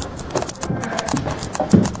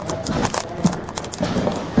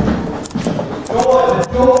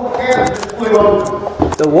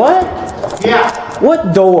 The what? Yeah,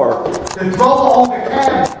 What door? the trouble on the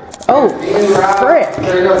cabinet. Oh, frick.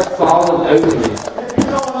 Straight up falling over me. It's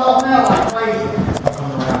going off now like crazy.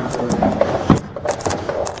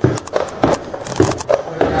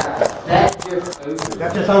 That just opened.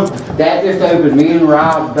 That just opened. That just opened. Me and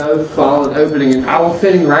Rob both followed opening, and I was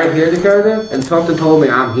sitting right here, Dakota, and something told me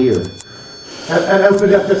I'm here. That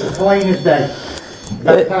opened up just as plain as day.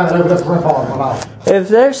 That kind of opened up the rent hall and went off. If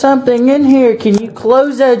there's something in here, can you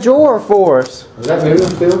close that drawer for us? Is that moving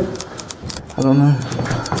still? I don't know.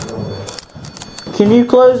 Can you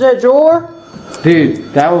close that drawer?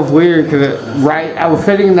 Dude, that was weird because I was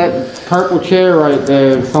sitting in that purple chair right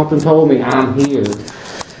there. Something told me I'm here.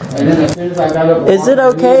 And then as soon as I got up, Is it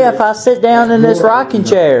okay if I sit down in this rocking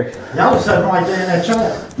chair? Y'all was sitting right there in that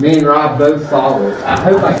chair. me and Rob both saw it. I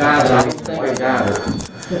hope I got it. I don't think I got it.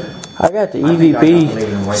 I got the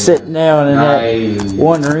EVP sitting down in that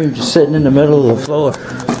one room, just sitting in the middle of the floor.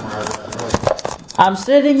 I'm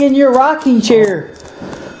sitting in your rocking chair.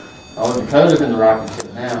 Oh, Dakota's in the rocking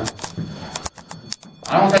chair now.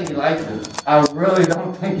 I don't think he likes it. I really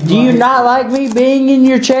don't think he likes it. Do you not like me being in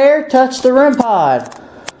your chair? Touch the REM pod.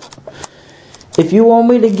 If you want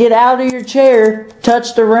me to get out of your chair,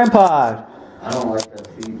 touch the REM pod. I don't like that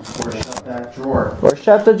seat. Or shut that drawer. Or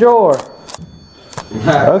shut the drawer.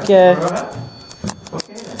 Okay.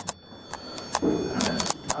 Okay then.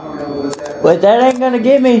 I don't know what that But that ain't gonna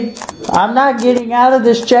get me. I'm not getting out of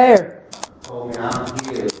this chair. told me. I'm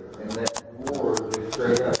here. And that door was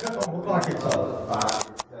straight up.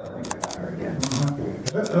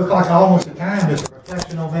 It looked like almost a time there's a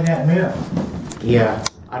reflection over in that mirror. Yeah,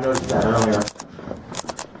 I noticed that earlier.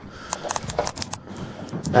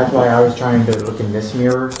 That's why I was trying to look in this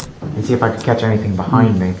mirror and see if I could catch anything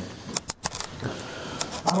behind me.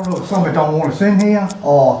 I don't know if somebody don't want us in here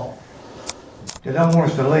or they don't want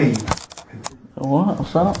us to leave. Well,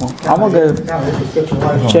 something. I'm gonna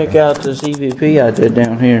go check out this EVP I did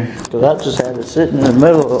down here. Because I just had it sitting in the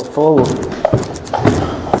middle of the floor.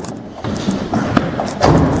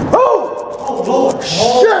 Oh Lord!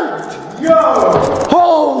 Shoot! Yo!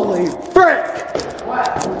 Holy frick!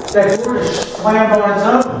 That door just slammed on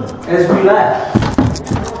its own as we left.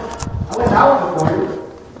 I went out before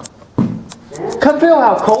you. Come feel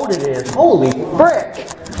how cold it is. Holy frick!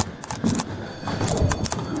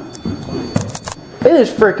 It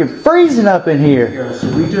is freaking freezing up in here. Yeah,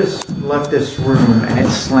 so we just left this room and it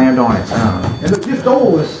slammed on its own. And look, this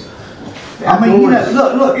door was. I mean, you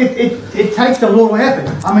know, look, it takes a little effort.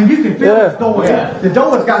 I mean, you can feel this door. Yeah. The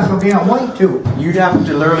door's got some damn weight to it. You'd have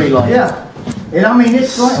to literally like Yeah. And I mean,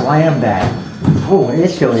 it's like. slam that. Oh,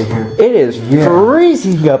 it's chilly here. It is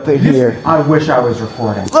freezing up in here. I wish I was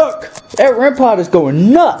recording. Look! That REM pod is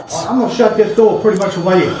going nuts! I'm gonna shut this door pretty much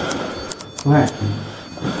away. What?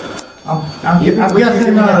 I'm Giving it a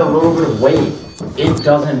guessing. little bit of weight. It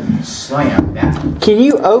doesn't slam down. Can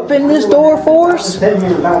you open this door for us? Sitting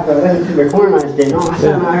here about the recording I didn't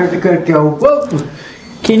know. I heard the cook go, whoa!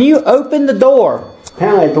 Can you open the door?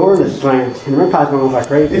 Apparently the door is slammed and the pod's going like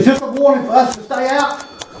crazy. Is this a warning for us to stay out?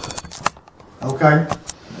 Okay.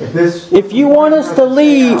 If you want us to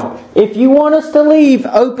leave,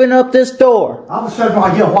 open up this door. I was sitting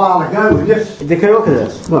right here a while ago with this. Dakota, look at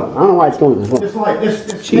this. Look, I don't know why it's going this way. It's like this.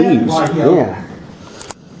 Jeez. Right here. Yeah.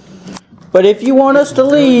 But if you want us to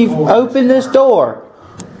leave, open this door.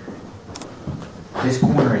 This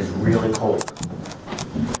corner is really cold.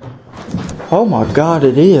 Oh my God,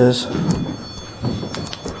 it is.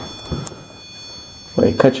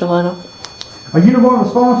 Wait, cut your light off. Are you the one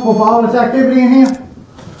responsible for all this activity in here?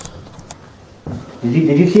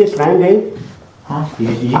 Did you see it slam, Dave? Huh? Did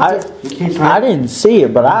you see I it slam? didn't see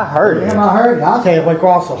it, but I heard it. Damn, I heard it. I'll tell you,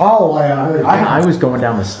 across the hallway, I heard it. I was going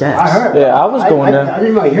down the steps. I heard. Yeah, I was going down. I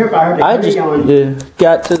didn't really hear it, but I heard the I kid just going.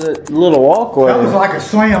 got to the little walkway. That was like a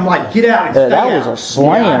slam, like get out and stay That was out. a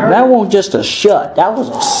slam. That wasn't just a shut. That was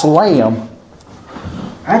a slam.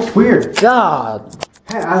 That's weird. God.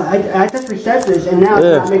 Hey, I just reset this and now it's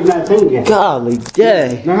not making that thing again. Golly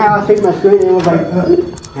day. Remember how I was taking my screen and it was like,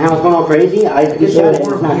 and I was going all crazy? I just shut it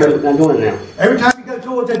and it's not doing it now. Every time you go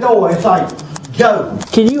towards the door, it's like, go.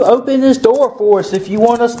 Can you open this door for us if you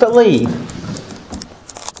want us to leave?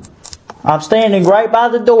 I'm standing right by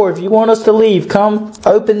the door. If you want us to leave, come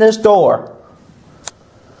open this door.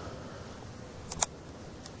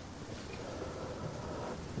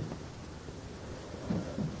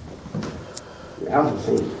 That was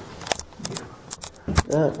insane.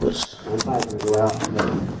 That was I'm sorry to go out.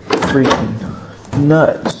 freaking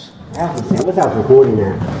nuts. That was insane. What's that recording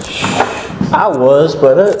now? I was,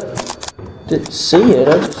 but I didn't see it.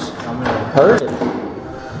 I just heard it.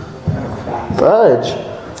 Fudge.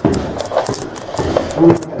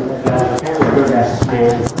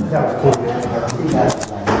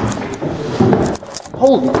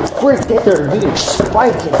 Holy frick, that they're really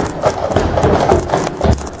spiking.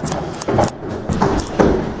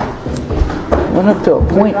 Went up to a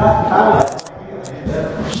point.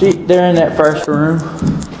 See, they're in that first room.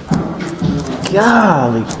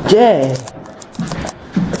 Golly day.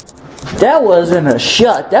 That wasn't a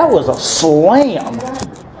shut, that was a slam.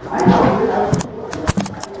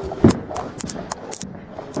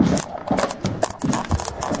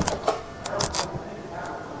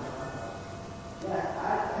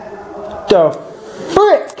 The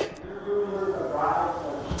frick?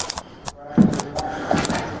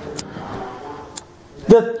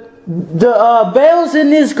 The bells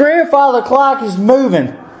in this grandfather clock is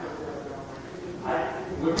moving.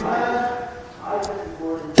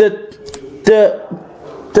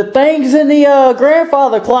 The things in the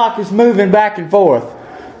grandfather clock is moving back and forth.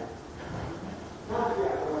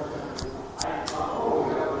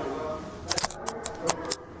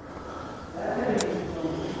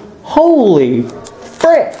 Holy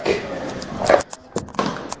frick.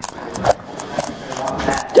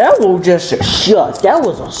 That was just a shut. That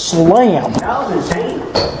was a slam. That was insane.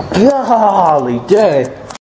 Golly dang.